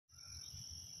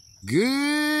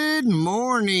Good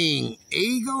morning,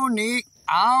 Eagle Nick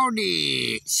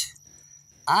Audit.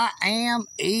 I am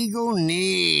Eagle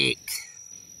Nick.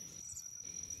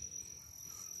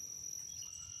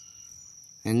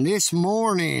 And this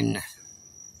morning,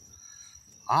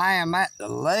 I am at the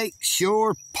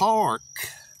Lakeshore Park,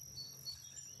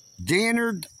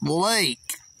 Dennard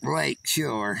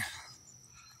Lakeshore.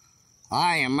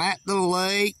 I am at the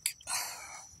lake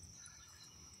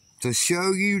to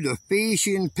show you the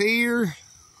fishing pier.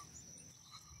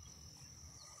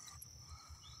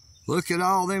 Look at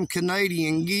all them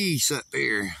Canadian geese up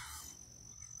there.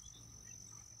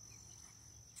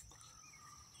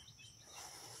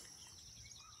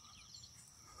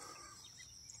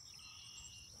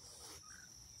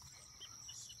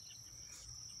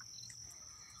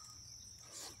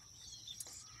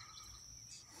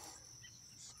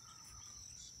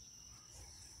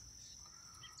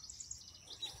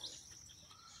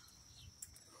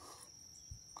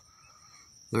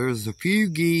 There's a few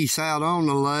geese out on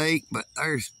the lake, but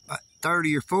there's about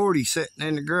 30 or 40 sitting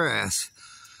in the grass.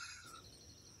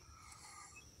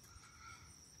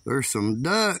 There's some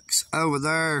ducks over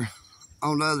there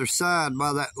on the other side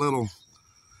by that little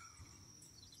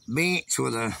bench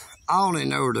with a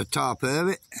awning over the top of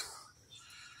it.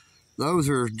 Those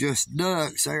are just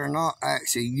ducks. They are not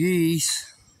actually geese.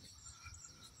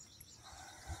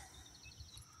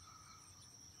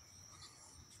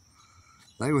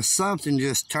 There was something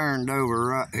just turned over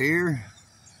right here.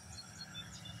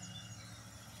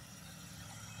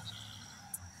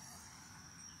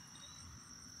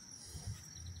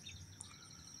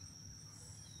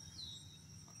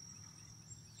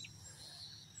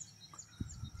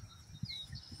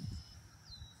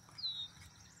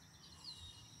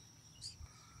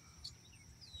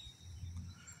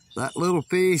 That little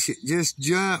fish that just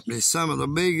jumped is some of the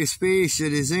biggest fish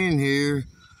that is in here.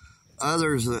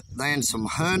 Others than some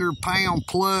 100-pound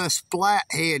plus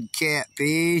flathead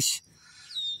catfish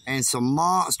and some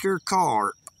monster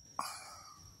carp.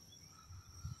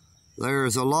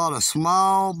 There's a lot of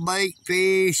small bait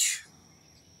fish,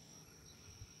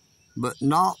 but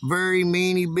not very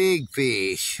many big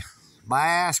fish.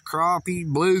 Bass, crappie,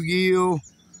 bluegill.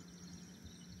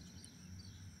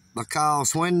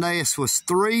 Because when this was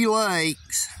 3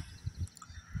 lakes,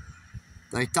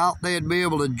 they thought they'd be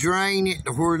able to drain it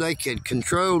to where they could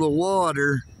control the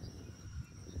water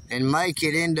and make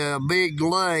it into a big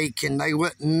lake, and they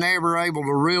wasn't never able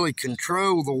to really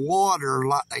control the water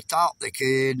like they thought they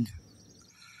could.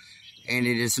 And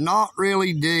it is not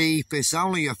really deep. It's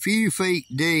only a few feet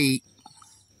deep,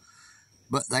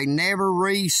 but they never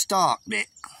restocked it.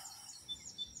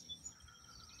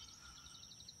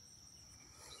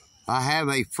 I have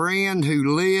a friend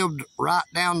who lived right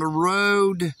down the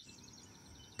road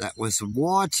that was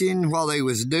watching while they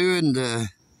was doing the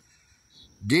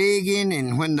digging,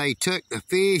 and when they took the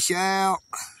fish out,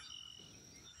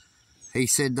 he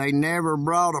said they never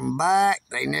brought them back.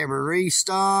 They never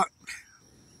restocked.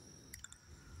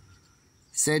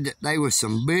 Said that they was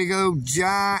some big old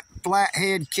giant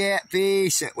flathead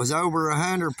catfish that was over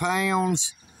 100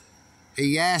 pounds.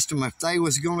 He asked them if they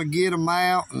was going to get them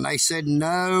out, and they said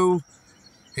no.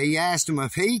 He asked them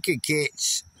if he could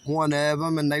catch one of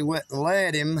them, and they wouldn't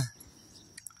let him.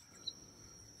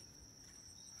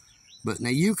 But now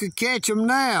you could catch them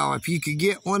now if you could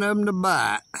get one of them to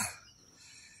bite.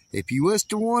 If you was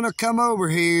to want to come over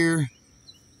here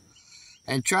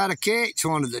and try to catch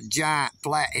one of the giant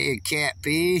flathead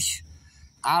catfish,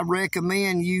 I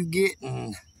recommend you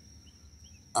getting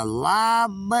a live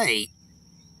bait,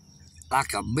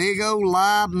 like a big old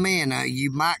live minnow.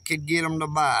 You might could get them to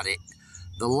bite it.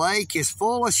 The lake is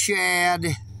full of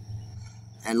shad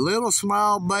and little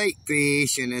small bait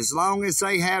fish, and as long as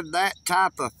they have that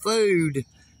type of food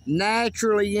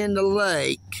naturally in the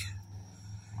lake,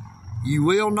 you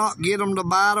will not get them to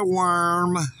bite a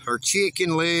worm or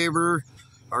chicken liver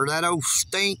or that old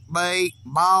stink bait,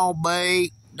 ball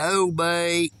bait, dough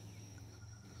bait.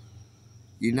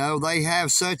 You know, they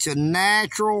have such a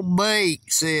natural bait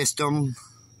system,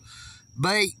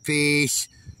 bait fish,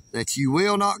 that you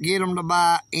will not get them to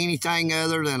bite anything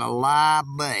other than a live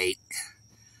bait.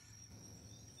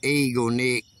 Eagle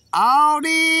Nick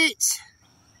Audit.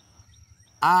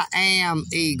 I am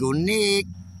Eagle Nick,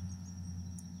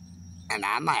 and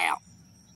I'm out.